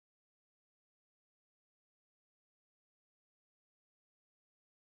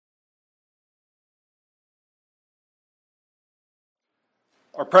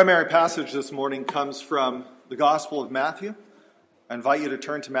Our primary passage this morning comes from the Gospel of Matthew. I invite you to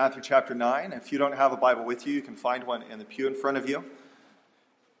turn to Matthew chapter 9. If you don't have a Bible with you, you can find one in the pew in front of you.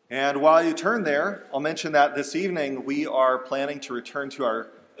 And while you turn there, I'll mention that this evening we are planning to return to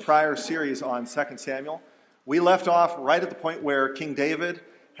our prior series on 2 Samuel. We left off right at the point where King David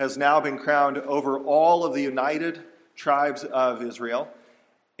has now been crowned over all of the united tribes of Israel.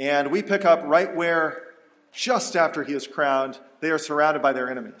 And we pick up right where, just after he is crowned, they are surrounded by their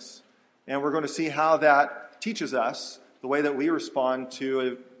enemies. And we're going to see how that teaches us the way that we respond to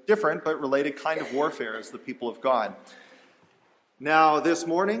a different but related kind of warfare as the people of God. Now, this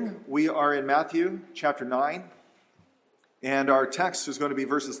morning, we are in Matthew chapter 9, and our text is going to be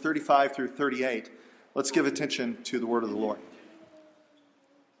verses 35 through 38. Let's give attention to the word of the Lord.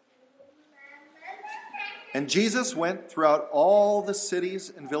 And Jesus went throughout all the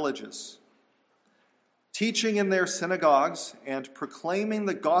cities and villages, teaching in their synagogues and proclaiming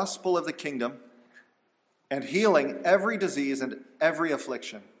the gospel of the kingdom and healing every disease and every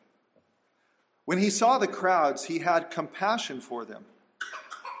affliction. When he saw the crowds, he had compassion for them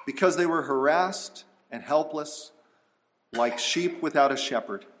because they were harassed and helpless like sheep without a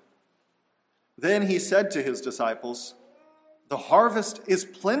shepherd. Then he said to his disciples, "The harvest is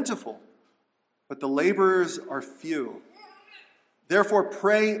plentiful, but the laborers are few. Therefore,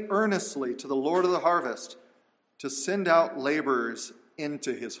 pray earnestly to the Lord of the harvest to send out laborers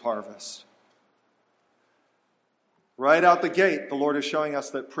into his harvest." Right out the gate, the Lord is showing us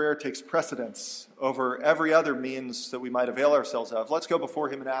that prayer takes precedence over every other means that we might avail ourselves of. Let's go before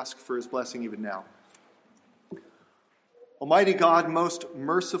him and ask for his blessing even now. Almighty God, most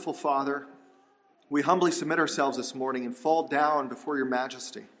merciful Father, we humbly submit ourselves this morning and fall down before your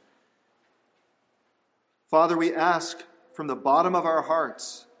majesty. Father, we ask from the bottom of our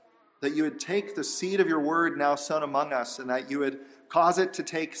hearts that you would take the seed of your word now sown among us and that you would cause it to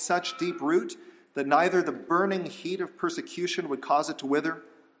take such deep root that neither the burning heat of persecution would cause it to wither,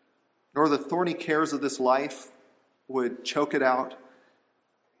 nor the thorny cares of this life would choke it out,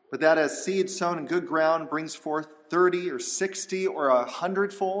 but that as seed sown in good ground brings forth 30 or 60 or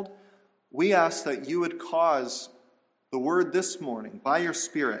 100-fold, we ask that you would cause the word this morning by your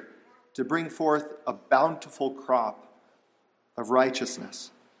Spirit to bring forth a bountiful crop of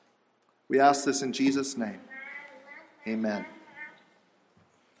righteousness. We ask this in Jesus' name. Amen.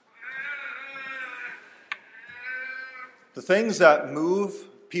 The things that move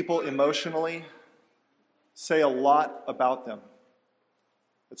people emotionally say a lot about them.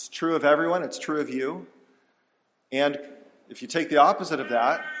 It's true of everyone. It's true of you. And if you take the opposite of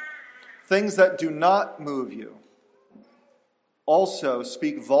that, things that do not move you also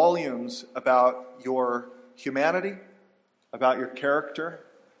speak volumes about your humanity, about your character.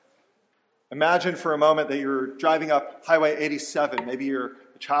 Imagine for a moment that you're driving up Highway 87. Maybe you're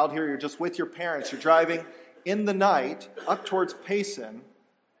a child here, you're just with your parents. You're driving in the night up towards Payson,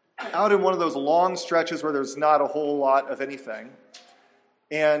 out in one of those long stretches where there's not a whole lot of anything.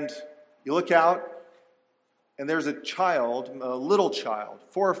 And you look out, and there's a child, a little child,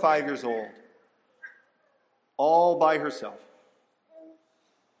 4 or 5 years old, all by herself.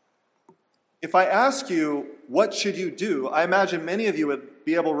 If I ask you, what should you do? I imagine many of you would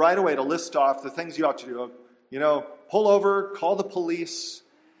be able right away to list off the things you ought to do. Pull over, call the police.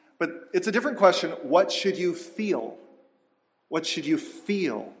 But it's a different question. What should you feel? What should you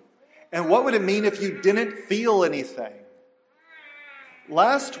feel? And what would it mean if you didn't feel anything?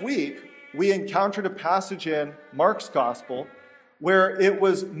 Last week, we encountered a passage in Mark's gospel where it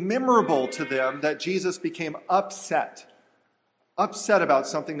was memorable to them that Jesus became upset about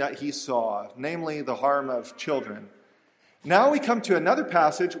something that he saw, namely the harm of children. Now we come to another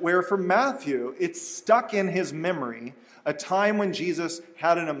passage where for Matthew, it's stuck in his memory a time when Jesus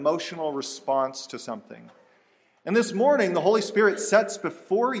had an emotional response to something. And this morning, the Holy Spirit sets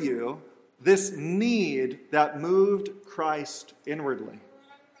before you this need that moved Christ inwardly,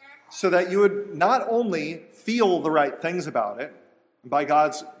 so that you would not only feel the right things about it, and by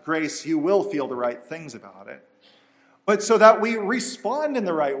God's grace, you will feel the right things about it, but so that we respond in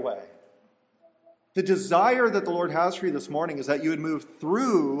the right way. The desire that the Lord has for you this morning is that you would move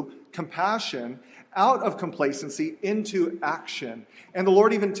through compassion, out of complacency, into action. And the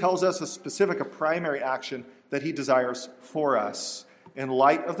Lord even tells us a primary action that he desires for us in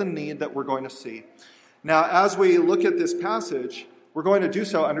light of the need that we're going to see. Now, as we look at this passage, we're going to do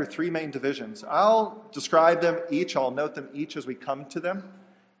so under 3 main divisions. I'll describe them each. I'll note them each as we come to them.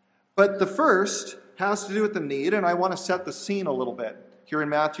 But the first has to do with the need, and I want to set the scene a little bit here in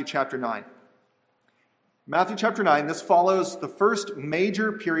Matthew chapter 9. Matthew chapter 9, this follows the first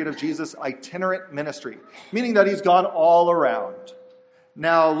major period of Jesus' itinerant ministry, meaning that he's gone all around.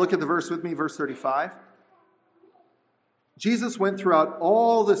 Now look at the verse with me, verse 35. Jesus went throughout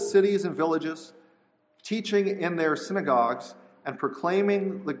all the cities and villages, teaching in their synagogues and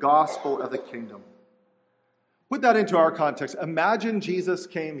proclaiming the gospel of the kingdom. Put that into our context. Imagine Jesus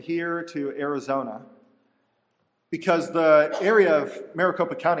came here to Arizona, because the area of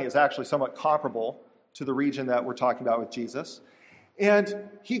Maricopa County is actually somewhat comparable to the region that we're talking about with Jesus. And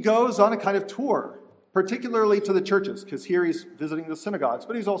he goes on a kind of tour, particularly to the churches, because here he's visiting the synagogues,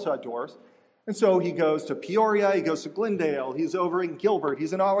 but he's also outdoors. And so he goes to Peoria, he goes to Glendale, he's over in Gilbert,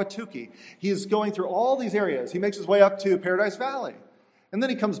 he's in Ahwatukee. He's going through all these areas. He makes his way up to Paradise Valley. And then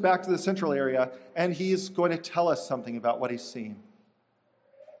he comes back to the central area, and he's going to tell us something about what he's seen.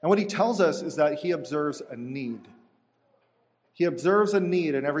 And what he tells us is that he observes a need. He observes a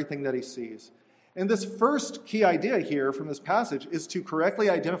need in everything that he sees. And this first key idea here from this passage is to correctly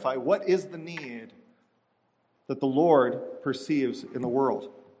identify what is the need that the Lord perceives in the world.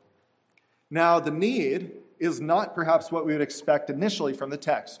 Now, the need is not perhaps what we would expect initially from the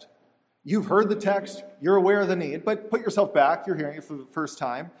text. You've heard the text, you're aware of the need, but put yourself back, you're hearing it for the first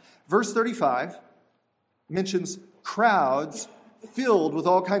time. Verse 35 mentions crowds filled with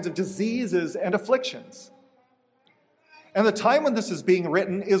all kinds of diseases and afflictions. And the time when this is being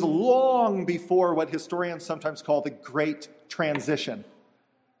written is long before what historians sometimes call the Great Transition.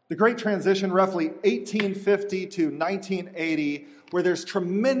 The Great Transition, roughly 1850 to 1980, where there's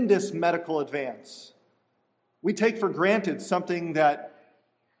tremendous medical advance. We take for granted something that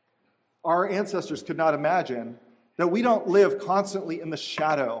our ancestors could not imagine, that we don't live constantly in the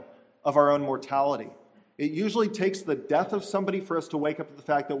shadow of our own mortality. It usually takes the death of somebody for us to wake up to the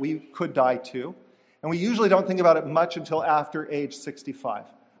fact that we could die too. And we usually don't think about it much until after age 65.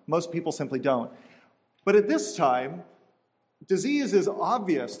 Most people simply don't. But at this time, disease is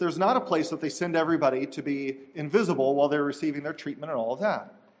obvious. There's not a place that they send everybody to be invisible while they're receiving their treatment and all of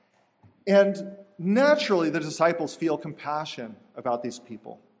that. And naturally, the disciples feel compassion about these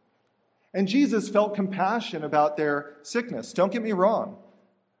people. And Jesus felt compassion about their sickness. Don't get me wrong.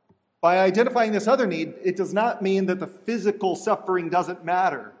 By identifying this other need, it does not mean that the physical suffering doesn't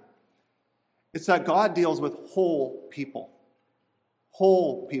matter. It's that God deals with whole people,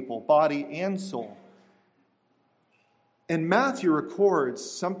 body and soul. And Matthew records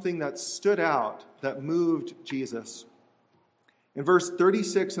something that stood out, that moved Jesus. In verse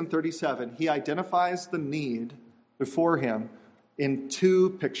 36 and 37, he identifies the need before him in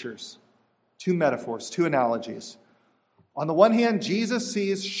two pictures, two metaphors, two analogies. On the one hand, Jesus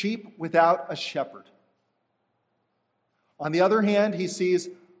sees sheep without a shepherd. On the other hand, he sees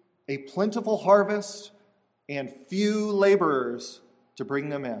a plentiful harvest and few laborers to bring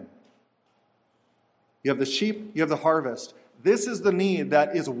them in. You have the sheep, you have the harvest. This is the need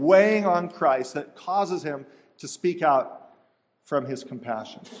that is weighing on Christ, that causes him to speak out from his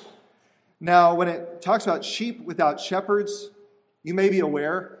compassion. Now, when it talks about sheep without shepherds, you may be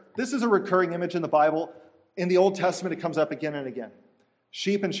aware, this is a recurring image in the Bible. In the Old Testament, it comes up again and again.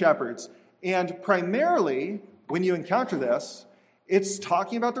 Sheep and shepherds. And primarily, when you encounter this, it's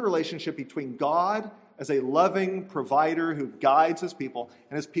talking about the relationship between God as a loving provider who guides his people,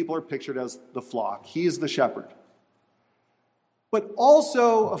 and his people are pictured as the flock. He's the shepherd. But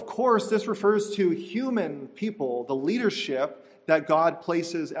also, of course, this refers to human people, the leadership that God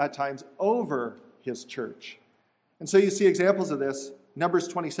places at times over his church. And so you see examples of this. Numbers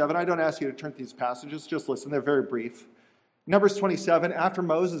 27, I don't ask you to turn to these passages, just listen, they're very brief. Numbers 27, after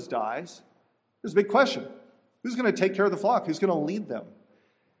Moses dies, there's a big question. Who's going to take care of the flock? Who's going to lead them?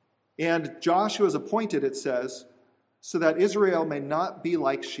 And Joshua is appointed, it says, so that Israel may not be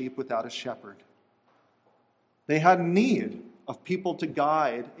like sheep without a shepherd. They had need of people to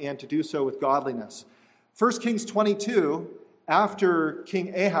guide and to do so with godliness. 1 Kings 22, after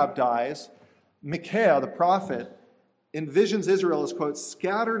King Ahab dies, Micaiah, the prophet, envisions Israel as, quote,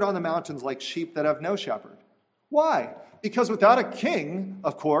 scattered on the mountains like sheep that have no shepherd. Why? Because without a king,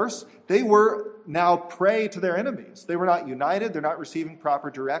 of course, they were now prey to their enemies. They were not united. They're not receiving proper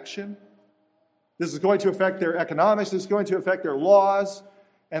direction. This is going to affect their economics. This is going to affect their laws.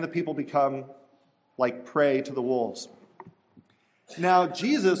 And the people become like prey to the wolves. Now,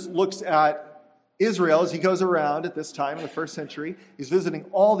 Jesus looks at Israel as he goes around at this time in the first century. He's visiting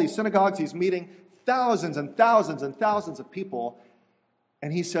all these synagogues. He's meeting thousands and thousands and thousands of people.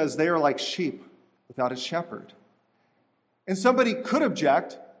 And he says they are like sheep without a shepherd. And somebody could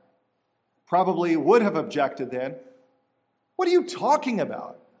object, probably would have objected then. What are you talking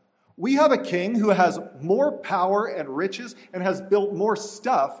about? We have a king who has more power and riches and has built more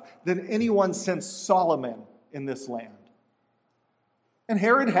stuff than anyone since Solomon in this land. And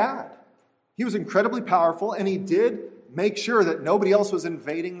Herod had. He was incredibly powerful, and he did make sure that nobody else was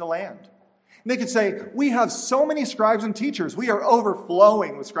invading the land. And they could say, we have so many scribes and teachers. We are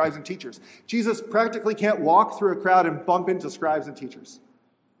overflowing with scribes and teachers. Jesus practically can't walk through a crowd and bump into scribes and teachers.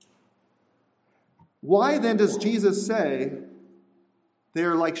 Why then does Jesus say they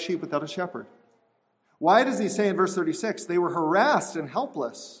are like sheep without a shepherd? Why does he say in verse 36, they were harassed and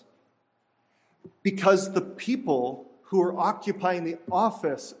helpless? Because the people who were occupying the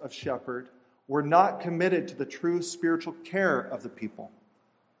office of shepherd were not committed to the true spiritual care of the people.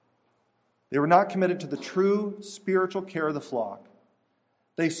 They were not committed to the true spiritual care of the flock.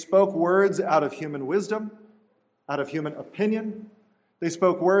 They spoke words out of human wisdom, out of human opinion. They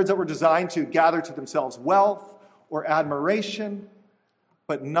spoke words that were designed to gather to themselves wealth or admiration,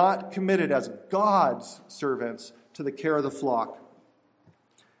 but not committed as God's servants to the care of the flock.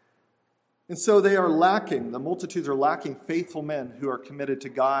 And so they are lacking, the multitudes are lacking faithful men who are committed to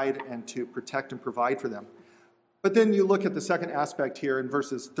guide and to protect and provide for them. But then you look at the second aspect here in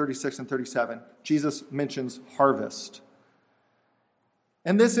verses 36 and 37. Jesus mentions harvest.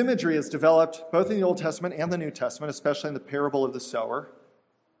 And this imagery is developed both in the Old Testament and the New Testament, especially in the parable of the sower.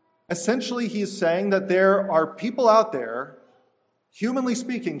 Essentially, he's saying that there are people out there, humanly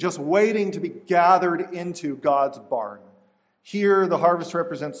speaking, just waiting to be gathered into God's barn. Here, the harvest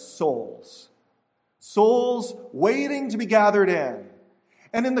represents souls. Souls waiting to be gathered in.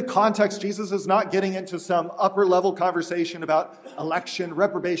 And in the context, Jesus is not getting into some upper-level conversation about election,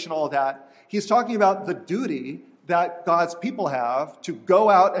 reprobation, all of that. He's talking about the duty that God's people have to go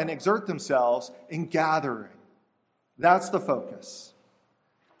out and exert themselves in gathering. That's the focus.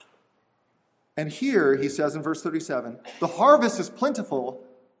 And here, he says in verse 37, the harvest is plentiful,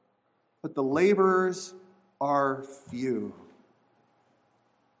 but the laborers are few.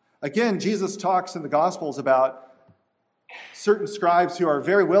 Again, Jesus talks in the Gospels about certain scribes who are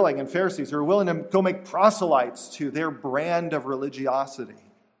very willing, and Pharisees who are willing to go make proselytes to their brand of religiosity.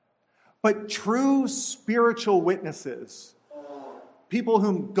 But true spiritual witnesses, people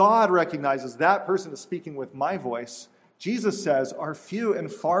whom God recognizes, that person is speaking with my voice, Jesus says, are few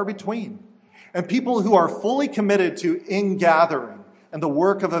and far between. And people who are fully committed to ingathering and the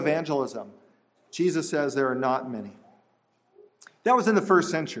work of evangelism, Jesus says there are not many. That was in the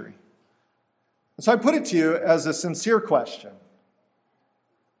first century. And so I put it to you as a sincere question.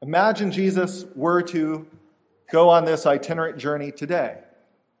 Imagine Jesus were to go on this itinerant journey today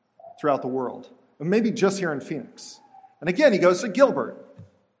throughout the world, and maybe just here in Phoenix. And again, he goes to Gilbert,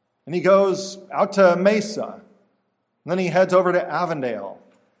 and he goes out to Mesa, and then he heads over to Avondale,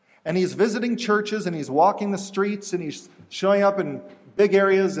 and he's visiting churches, and he's walking the streets, and he's showing up in big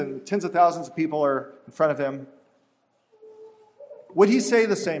areas, and tens of thousands of people are in front of him. Would he say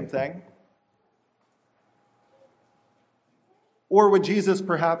the same thing? Or would Jesus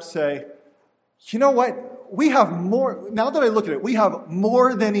perhaps say, you know what? We have more, now that I look at it, we have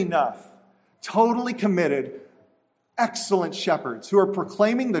more than enough totally committed, excellent shepherds who are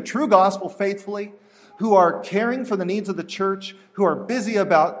proclaiming the true gospel faithfully, who are caring for the needs of the church, who are busy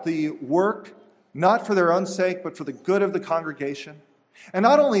about the work, not for their own sake, but for the good of the congregation. And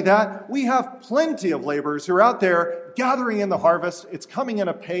not only that, we have plenty of laborers who are out there gathering in the harvest. It's coming in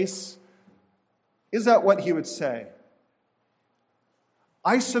apace. Is that what he would say?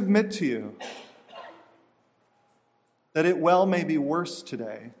 I submit to you that it well may be worse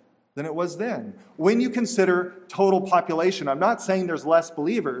today than it was then. When you consider total population, I'm not saying there's less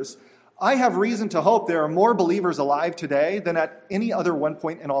believers. I have reason to hope there are more believers alive today than at any other one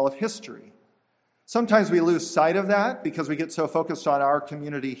point in all of history. Sometimes we lose sight of that because we get so focused on our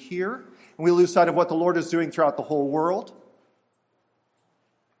community here, and we lose sight of what the Lord is doing throughout the whole world.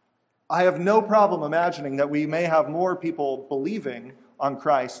 I have no problem imagining that we may have more people believing on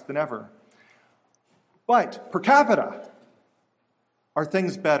Christ than ever. But per capita, are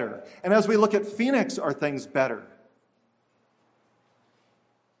things better? And as we look at Phoenix, are things better?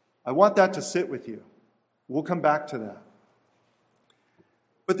 I want that to sit with you. We'll come back to that.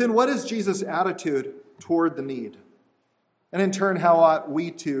 But then what is Jesus' attitude toward the need? And in turn, how ought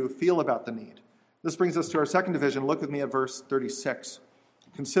we to feel about the need? This brings us to our second division. Look with me at verse 36.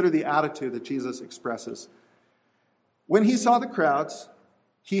 Consider the attitude that Jesus expresses. When he saw the crowds,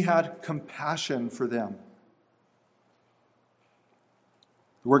 he had compassion for them.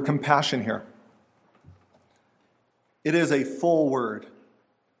 The word compassion here. It is a full word.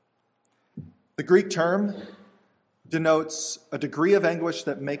 The Greek term denotes a degree of anguish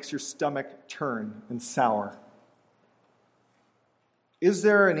that makes your stomach turn and sour. Is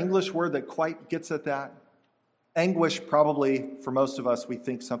there an English word that quite gets at that? Anguish, probably, for most of us, we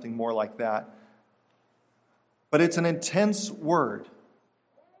think something more like that. But it's an intense word.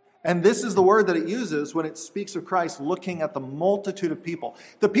 And this is the word that it uses when it speaks of Christ looking at the multitude of people.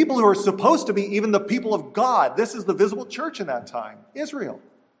 The people who are supposed to be even the people of God. This is the visible church in that time, Israel.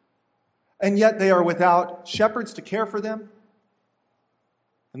 And yet they are without shepherds to care for them.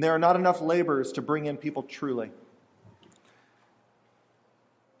 And there are not enough laborers to bring in people truly.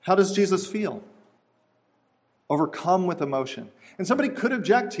 How does Jesus feel? Overcome with emotion. And somebody could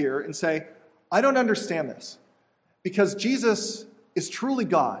object here and say, I don't understand this. Because Jesus is truly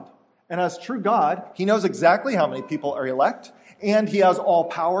God. And as true God, he knows exactly how many people are elect, and he has all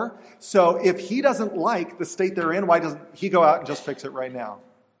power. So if he doesn't like the state they're in, why doesn't he go out and just fix it right now?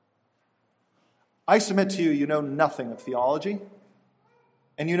 I submit to you, you know nothing of theology,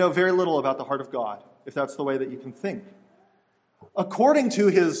 and you know very little about the heart of God, if that's the way that you can think. According to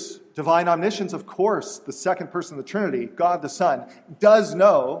his divine omniscience, of course, the second person of the Trinity, God the Son, does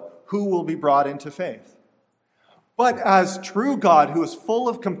know who will be brought into faith. But as true God who is full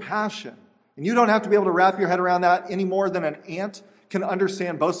of compassion, and you don't have to be able to wrap your head around that any more than an ant can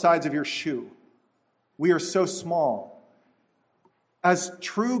understand both sides of your shoe. We are so small. As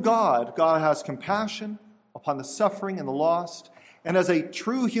true God, God has compassion upon the suffering and the lost. And as a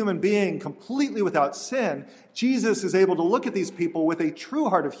true human being, completely without sin, Jesus is able to look at these people with a true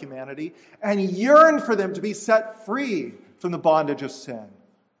heart of humanity and yearn for them to be set free from the bondage of sin.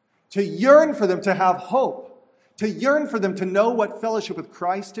 To yearn for them to have hope. To yearn for them to know what fellowship with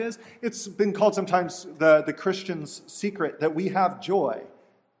Christ is. It's been called sometimes the Christian's secret that we have joy.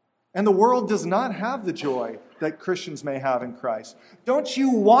 And the world does not have the joy that Christians may have in Christ. Don't you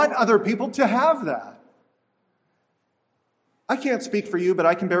want other people to have that? I can't speak for you, but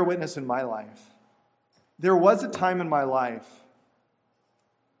I can bear witness in my life. There was a time in my life,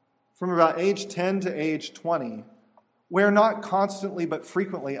 from about age 10 to age 20, where not constantly but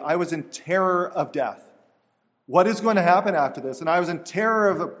frequently I was in terror of death. What is going to happen after this? And I was in terror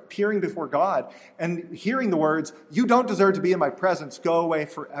of appearing before God and hearing the words, you don't deserve to be in my presence, go away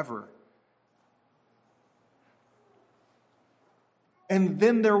forever. And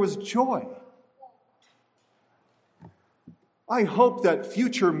then there was joy. I hope that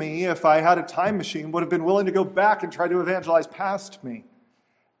future me, if I had a time machine, would have been willing to go back and try to evangelize past me.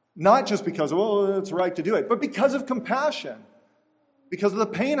 Not just because, well, it's right to do it, but because of compassion, because of the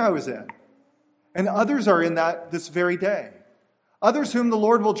pain I was in. And others are in that this very day. Others whom the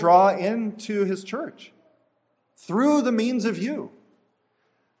Lord will draw into his church through the means of you.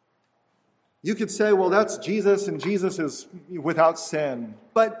 You could say, well, that's Jesus, and Jesus is without sin.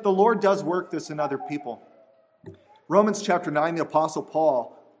 But the Lord does work this in other people. Romans chapter 9, the Apostle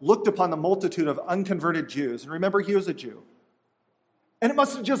Paul looked upon the multitude of unconverted Jews. And remember, he was a Jew. And it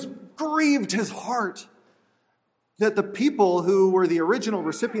must have just grieved his heart that the people who were the original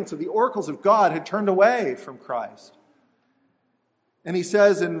recipients of the oracles of God had turned away from Christ. And he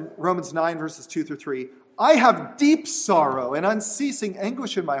says in Romans 9, verses 2 through 3, I have deep sorrow and unceasing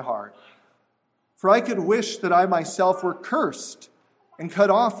anguish in my heart, for I could wish that I myself were cursed and cut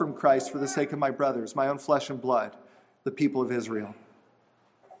off from Christ for the sake of my brothers, my own flesh and blood, the people of Israel.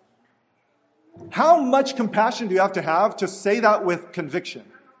 How much compassion do you have to say that with conviction?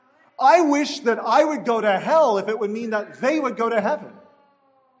 I wish that I would go to hell if it would mean that they would go to heaven.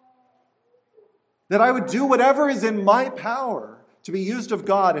 That I would do whatever is in my power to be used of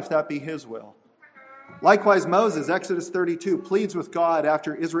God if that be his will. Likewise, Moses, Exodus 32, pleads with God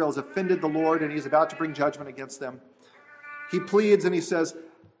after Israel has offended the Lord and he's about to bring judgment against them. He pleads and he says,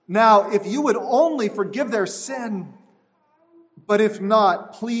 now, if you would only forgive their sin, but if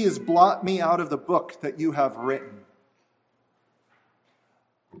not, please blot me out of the book that you have written.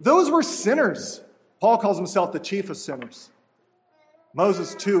 Those were sinners. Paul calls himself the chief of sinners.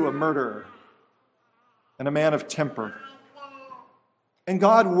 Moses, too, a murderer and a man of temper. And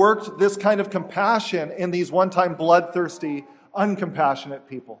God worked this kind of compassion in these one-time bloodthirsty, uncompassionate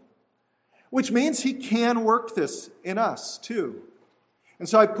people. Which means he can work this in us, too. And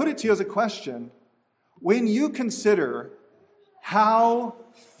so I put it to you as a question. When you consider how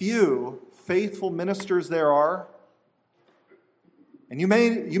few faithful ministers there are, and you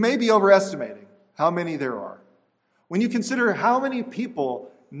may be overestimating how many there are. When you consider how many people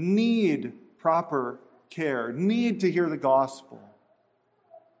need proper care, need to hear the gospel.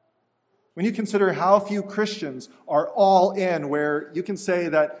 When you consider how few Christians are all in, where you can say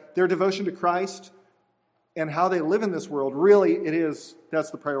that their devotion to Christ and how they live in this world, really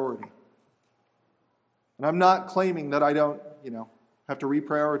that's the priority. And I'm not claiming that I don't, have to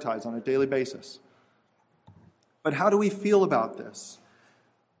reprioritize on a daily basis. But how do we feel about this?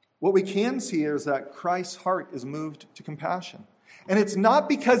 What we can see is that Christ's heart is moved to compassion. And it's not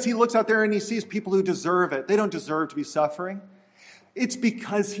because he looks out there and he sees people who deserve it. They don't deserve to be suffering. It's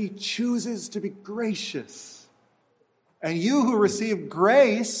because he chooses to be gracious. And you who receive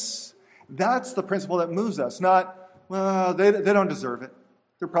grace, that's the principle that moves us. Not, well, they don't deserve it.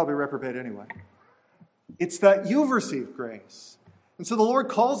 They're probably reprobate anyway. It's that you've received grace. And so the Lord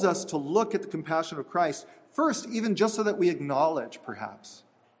calls us to look at the compassion of Christ first, even just so that we acknowledge, perhaps,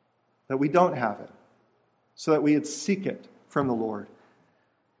 that we don't have it, so that we seek it from the Lord.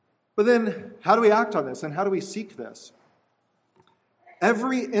 But then, how do we act on this, and how do we seek this?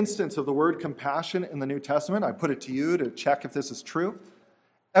 Every instance of the word compassion in the New Testament, I put it to you to check if this is true.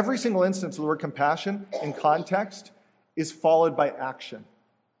 Every single instance of the word compassion in context is followed by action.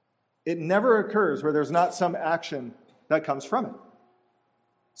 It never occurs where there's not some action that comes from it.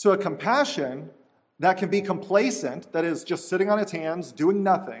 So a compassion that can be complacent, that is just sitting on its hands, doing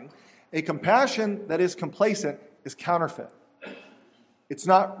nothing, a compassion that is complacent is counterfeit. It's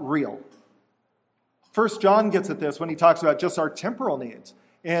not real. 1 John gets at this when he talks about just our temporal needs.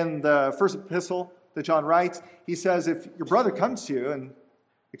 In the first epistle that John writes, he says, if your brother comes to you and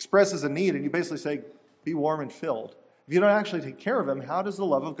expresses a need, and you basically say, be warm and filled, if you don't actually take care of him, how does the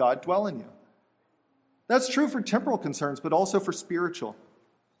love of God dwell in you? That's true for temporal concerns, but also for spiritual.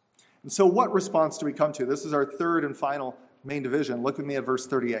 And so what response do we come to? This is our third and final main division. Look with me at verse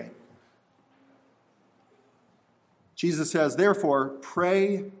 38. Jesus says, therefore,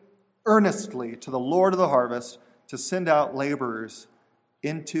 pray earnestly to the Lord of the harvest to send out laborers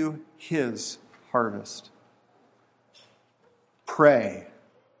into his harvest. Pray.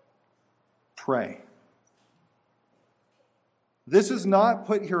 Pray. This is not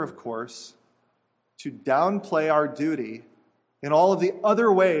put here, of course, to downplay our duty in all of the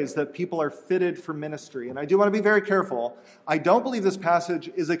other ways that people are fitted for ministry. And I do want to be very careful. I don't believe this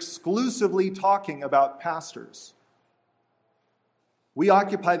passage is exclusively talking about pastors. We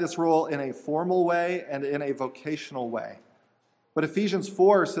occupy this role in a formal way and in a vocational way. But Ephesians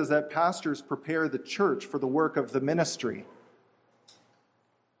 4 says that pastors prepare the church for the work of the ministry.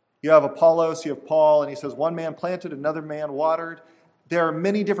 You have Apollos, you have Paul, and he says one man planted, another man watered. There are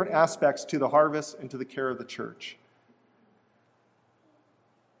many different aspects to the harvest and to the care of the church.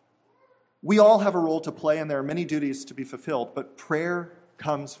 We all have a role to play, and there are many duties to be fulfilled, but prayer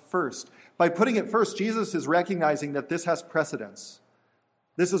comes first. By putting it first, Jesus is recognizing that this has precedence.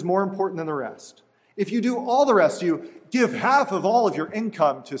 This is more important than the rest. If you do all the rest, you give half of all of your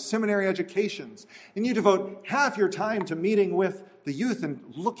income to seminary educations, and you devote half your time to meeting with the youth and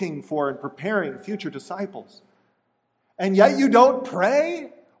looking for and preparing future disciples, and yet you don't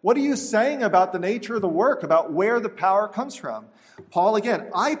pray? What are you saying about the nature of the work, about where the power comes from? Paul, again,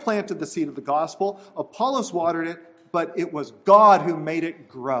 I planted the seed of the gospel, Apollos watered it, but it was God who made it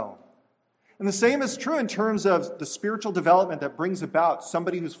grow. And the same is true in terms of the spiritual development that brings about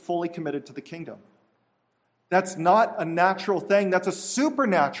somebody who's fully committed to the kingdom. That's not a natural thing, that's a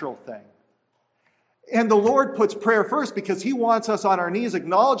supernatural thing. And the Lord puts prayer first because he wants us on our knees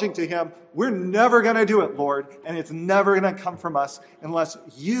acknowledging to him, we're never going to do it, Lord, and it's never going to come from us unless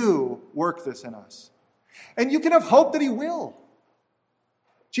you work this in us. And you can have hope that he will.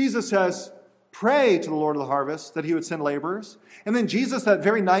 Jesus says, pray to the Lord of the harvest that he would send laborers. And then Jesus, that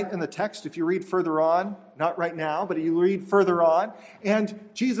very night in the text, if you read further on, not right now, but you read further on, and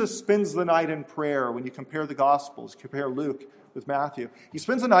Jesus spends the night in prayer. When you compare the Gospels, compare Luke with Matthew, he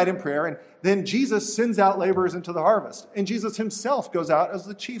spends the night in prayer, and then Jesus sends out laborers into the harvest. And Jesus himself goes out as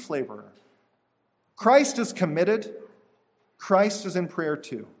the chief laborer. Christ is committed. Christ is in prayer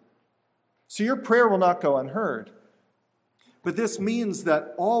too. So your prayer will not go unheard. But this means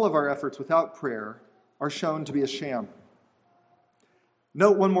that all of our efforts without prayer are shown to be a sham.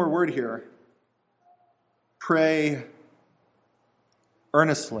 Note one more word here. Pray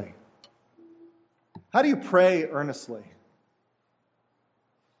earnestly. How do you pray earnestly?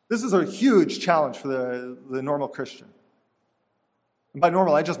 This is a huge challenge for the normal Christian. And by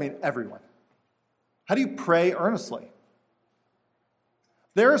normal, I just mean everyone. How do you pray earnestly?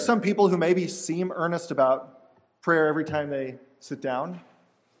 There are some people who maybe seem earnest about prayer every time they sit down.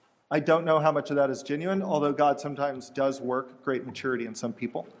 I don't know how much of that is genuine, although God sometimes does work great maturity in some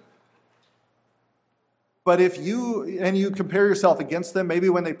people. But if you compare yourself against them, maybe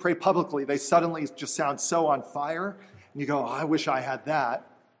when they pray publicly, they suddenly just sound so on fire, and you go, I wish I had that.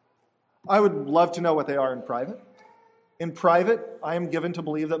 I would love to know what they are in private. In private, I am given to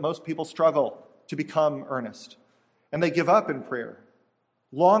believe that most people struggle to become earnest, and they give up in prayer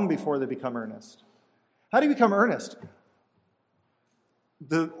long before they become earnest. How do you become earnest?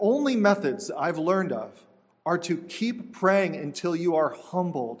 The only methods I've learned of are to keep praying until you are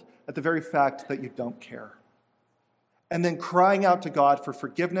humbled at the very fact that you don't care. and then crying out to God for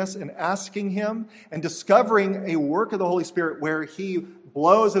forgiveness and asking him and discovering a work of the Holy Spirit where he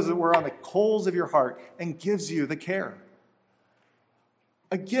blows, as it were, on the coals of your heart and gives you the care.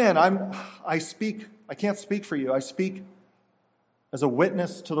 Again, I can't speak for you. I speak as a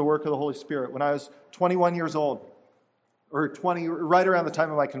witness to the work of the Holy Spirit. When I was 21 years old, or 20, right around the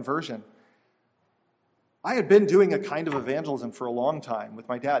time of my conversion, I had been doing a kind of evangelism for a long time with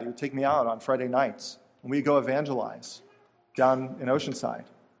my dad. He would take me out on Friday nights, and we'd go evangelize down in Oceanside.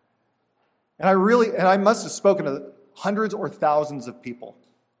 And I must have spoken to hundreds or thousands of people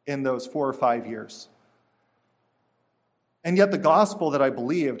in those 4 or 5 years. And yet the gospel that I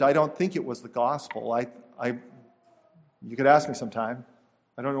believed, I don't think it was the gospel. You could ask me sometime.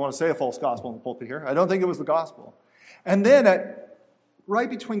 I don't want to say a false gospel in the pulpit here. I don't think it was the gospel. And then right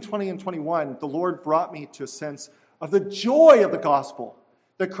between 20 and 21, the Lord brought me to a sense of the joy of the gospel.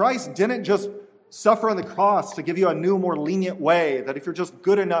 That Christ didn't just suffer on the cross to give you a new, more lenient way, that if you're just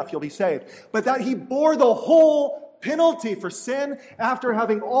good enough, you'll be saved. But that he bore the whole penalty for sin after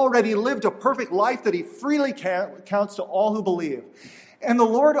having already lived a perfect life that he freely counts to all who believe. And the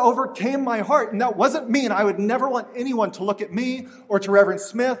Lord overcame my heart. And that wasn't me. And I would never want anyone to look at me or to Reverend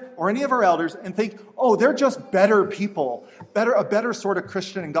Smith or any of our elders and think, oh, they're just better people, a better sort of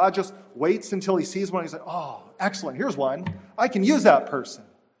Christian. And God just waits until he sees one. He's like, oh, excellent. Here's one. I can use that person.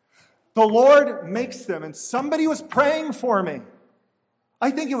 The Lord makes them. And somebody was praying for me.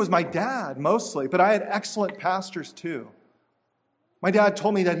 I think it was my dad mostly, but I had excellent pastors too. My dad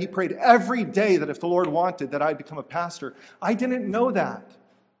told me that he prayed every day that if the Lord wanted that I'd become a pastor. I didn't know that.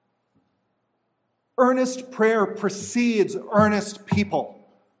 Earnest prayer precedes earnest people.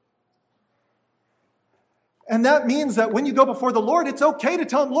 And that means that when you go before the Lord, it's okay to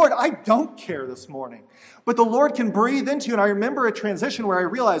tell him, Lord, I don't care this morning. But the Lord can breathe into you. And I remember a transition where I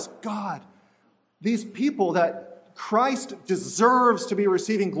realized, God, these people that Christ deserves to be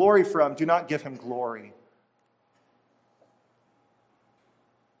receiving glory from, do not give him glory.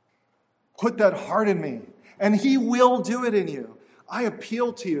 Put that heart in me, and he will do it in you. I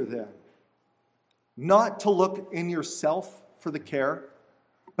appeal to you then, not to look in yourself for the care,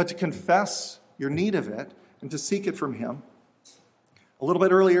 but to confess your need of it and to seek it from him. A little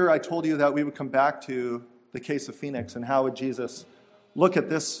bit earlier, I told you that we would come back to the case of Phoenix and how would Jesus look at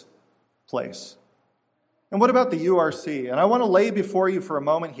this place. And what about the URC? And I want to lay before you for a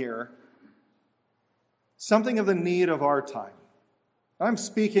moment here something of the need of our time. I'm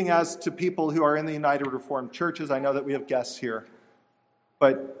speaking as to people who are in the United Reformed Churches. I know that we have guests here,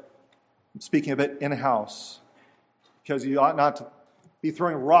 but I'm speaking a bit in-house because you ought not to be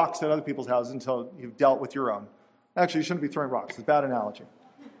throwing rocks at other people's houses until you've dealt with your own. Actually, you shouldn't be throwing rocks. It's a bad analogy.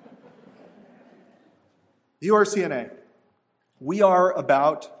 The URCNA, we are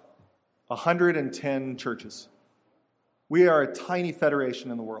about 110 churches. We are a tiny federation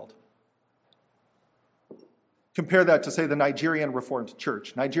in the world. Compare that to, say, the Nigerian Reformed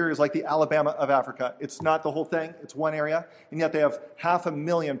Church. Nigeria is like the Alabama of Africa. It's not the whole thing. It's one area. And yet they have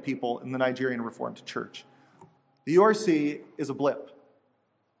 500,000 people in the Nigerian Reformed Church. The URC is a blip.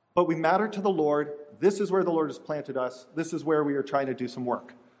 But we matter to the Lord. This is where the Lord has planted us. This is where we are trying to do some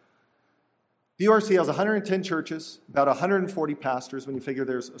work. The URC has 110 churches, about 140 pastors when you figure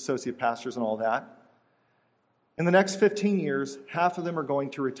there's associate pastors and all that. In the next 15 years, half of them are going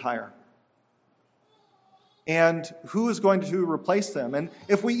to retire. And who is going to replace them? And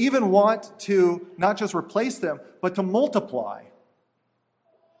if we even want to not just replace them, but to multiply.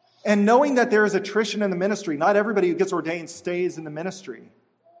 And knowing that there is attrition in the ministry, not everybody who gets ordained stays in the ministry.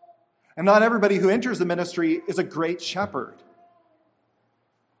 And not everybody who enters the ministry is a great shepherd.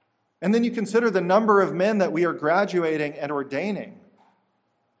 And then you consider the number of men that we are graduating and ordaining.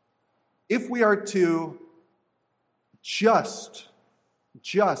 If we are to just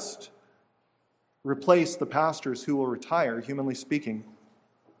replace the pastors who will retire, humanly speaking,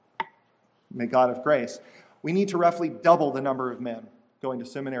 may God have grace, we need to roughly double the number of men going to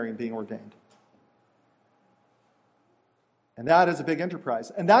seminary and being ordained. And that is a big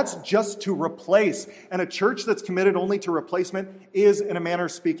enterprise. And that's just to replace. And a church that's committed only to replacement is, in a manner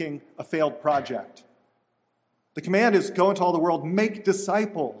of speaking, a failed project. The command is go into all the world, make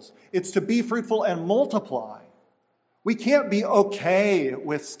disciples. It's to be fruitful and multiply. We can't be okay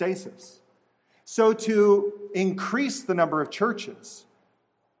with stasis. So to increase the number of churches,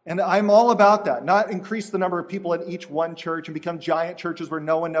 and I'm all about that, not increase the number of people in each one church and become giant churches where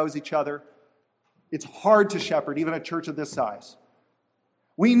no one knows each other. It's hard to shepherd, even a church of this size.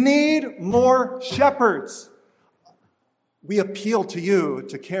 We need more shepherds. We appeal to you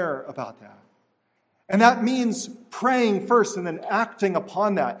to care about that. And that means praying first and then acting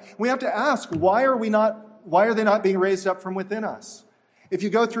upon that. We have to ask, why are we not why are they not being raised up from within us? If you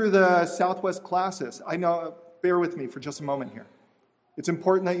go through the Southwest classes, I know, bear with me for just a moment here. It's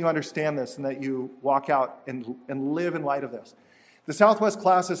important that you understand this and that you walk out and live in light of this. The Southwest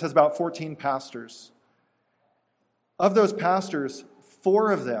classes has about 14 pastors. Of those pastors,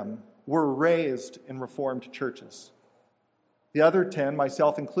 4 of them were raised in Reformed churches. The other 10,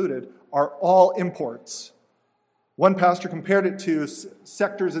 myself included, are all imports. One pastor compared it to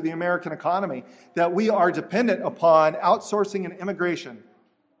sectors of the American economy that we are dependent upon outsourcing and immigration.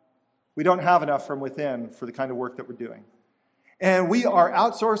 We don't have enough from within for the kind of work that we're doing. And we are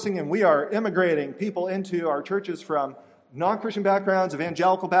outsourcing and we are immigrating people into our churches from non-Christian backgrounds,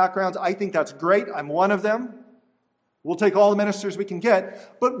 evangelical backgrounds. I think that's great. I'm one of them. We'll take all the ministers we can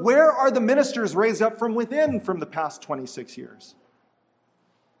get. But where are the ministers raised up from within from the past 26 years?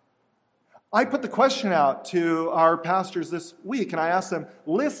 I put the question out to our pastors this week, and I asked them,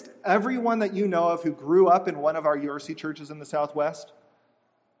 list everyone that you know of who grew up in one of our URC churches in the Southwest,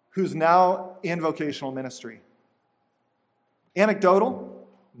 who's now in vocational ministry. Anecdotal,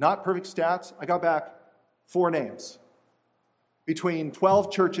 not perfect stats. I got back 4 names. Between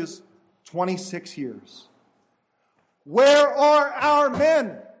 12 churches, 26 years. Where are our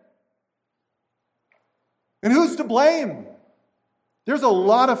men? And who's to blame? There's a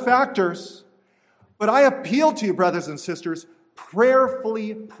lot of factors, but I appeal to you, brothers and sisters,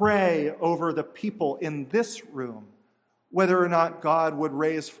 prayerfully pray over the people in this room, whether or not God would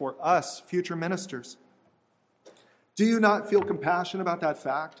raise for us future ministers. Do you not feel compassion about that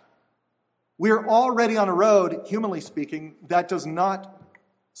fact? We are already on a road, humanly speaking, that does not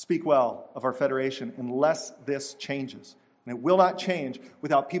speak well of our federation unless this changes. And it will not change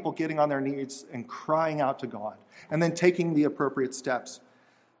without people getting on their knees and crying out to God and then taking the appropriate steps.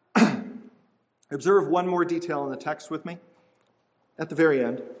 Observe one more detail in the text with me at the very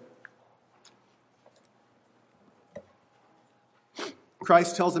end.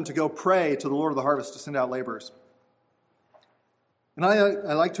 Christ tells them to go pray to the Lord of the harvest to send out laborers. And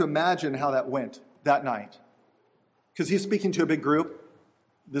I like to imagine how that went that night. Because he's speaking to a big group.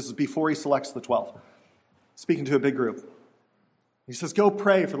 This is before he selects the 12. Speaking to a big group. He says, go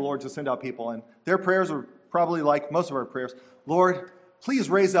pray for the Lord to send out people. And their prayers are probably like most of our prayers. Lord, please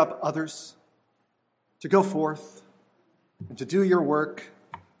raise up others to go forth and to do your work.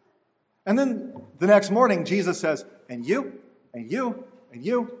 And then the next morning, Jesus says, and you, and you, and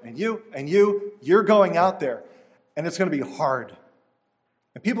you, and you, and you, you're going out there. And it's going to be hard.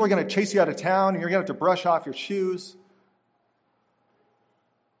 And people are going to chase you out of town, and you're going to have to brush off your shoes.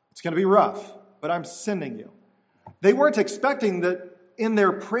 It's going to be rough, but I'm sending you. They weren't expecting that in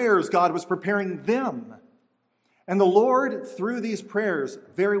their prayers, God was preparing them. And the Lord, through these prayers,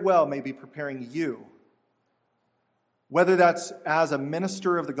 very well may be preparing you. Whether that's as a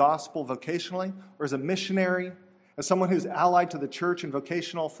minister of the gospel vocationally, or as a missionary, as someone who's allied to the church in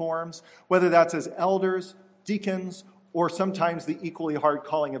vocational forms, whether that's as elders, deacons, or sometimes the equally hard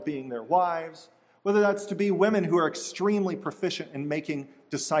calling of being their wives, whether that's to be women who are extremely proficient in making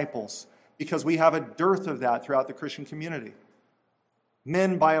disciples, because we have a dearth of that throughout the Christian community.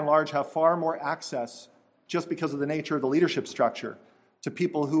 Men, by and large, have far more access, just because of the nature of the leadership structure, to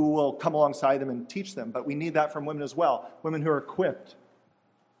people who will come alongside them and teach them. But we need that from women as well, women who are equipped.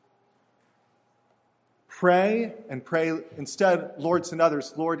 Pray and pray instead, Lord, send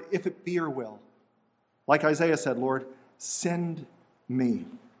others. Lord, if it be your will. Like Isaiah said, Lord, send me.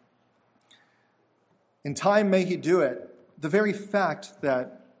 In time may he do it. The very fact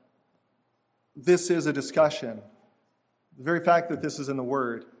that this is a discussion, the very fact that this is in the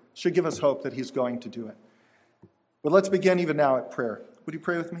Word, should give us hope that he's going to do it. But let's begin even now at prayer. Would you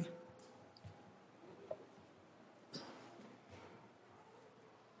pray with me?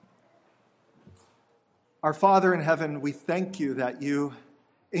 Our Father in heaven, we thank you that you,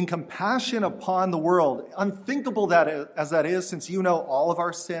 in compassion upon the world, unthinkable that as that is, since you know all of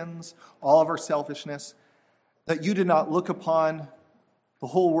our sins, all of our selfishness, that you did not look upon the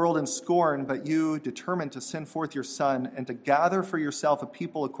whole world in scorn, but you determined to send forth your Son and to gather for yourself a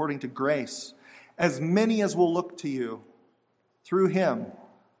people according to grace, as many as will look to you through him.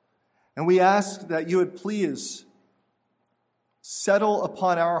 And we ask that you would please settle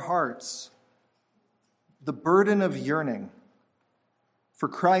upon our hearts the burden of yearning for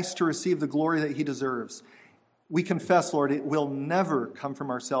Christ to receive the glory that he deserves. We confess, Lord, it will never come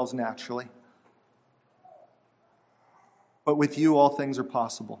from ourselves naturally. But with you, all things are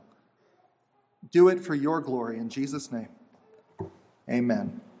possible. Do it for your glory in Jesus' name.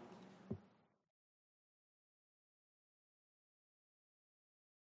 Amen.